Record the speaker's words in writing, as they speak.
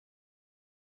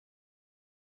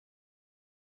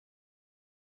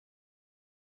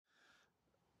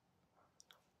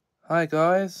Hi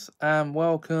guys, and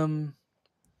welcome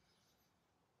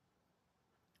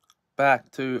back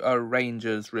to a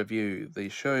Rangers review, the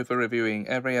show for reviewing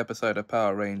every episode of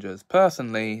Power Rangers,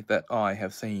 personally, that I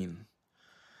have seen.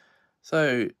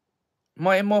 So,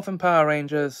 Mighty Morphin Power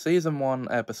Rangers Season 1,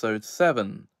 Episode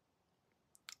 7,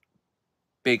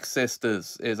 Big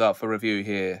Sisters, is up for review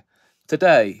here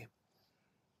today.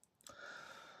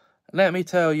 Let me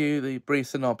tell you the brief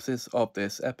synopsis of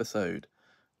this episode.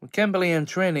 Kimberly and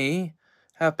Trini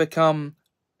have become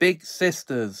big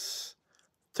sisters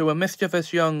to a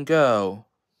mischievous young girl.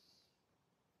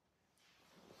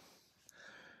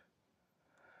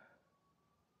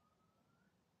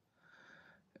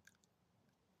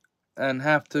 And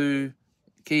have to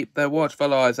keep their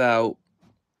watchful eyes out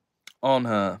on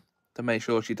her to make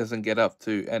sure she doesn't get up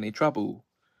to any trouble.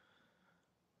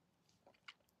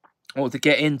 Or to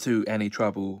get into any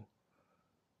trouble.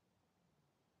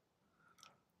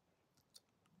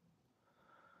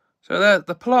 So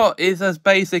the plot is as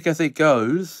basic as it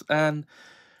goes, and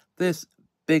this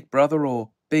big brother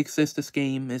or big sister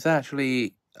scheme is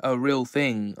actually a real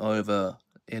thing over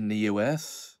in the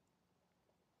US.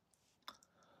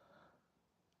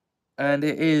 And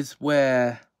it is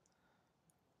where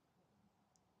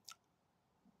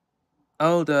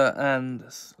older and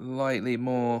slightly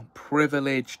more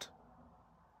privileged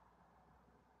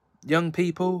young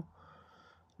people,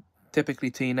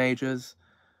 typically teenagers,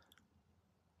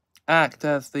 act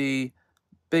as the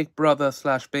big brother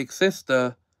 / big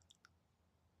sister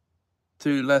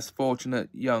to less fortunate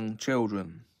young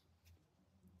children.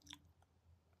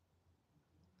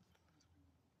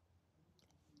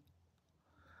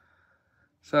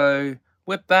 So,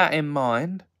 with that in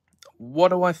mind, what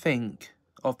do I think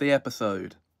of the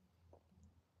episode?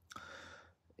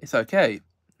 It's okay.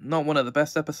 Not one of the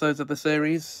best episodes of the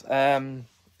series,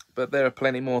 but there are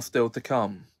plenty more still to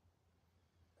come.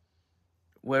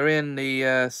 We're in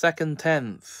the second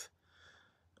 10th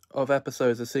of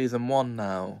episodes of Season 1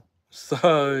 now.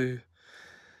 So,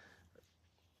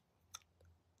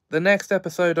 the next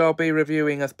episode I'll be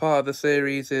reviewing as part of the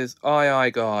series is Aye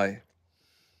Guy.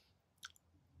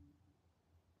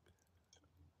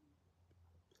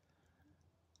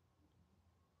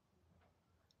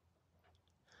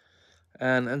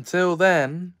 And until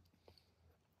then,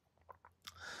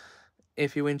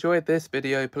 if you enjoyed this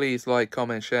video, please like,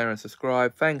 comment, share and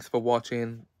subscribe. Thanks for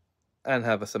watching and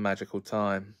have us a magical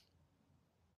time.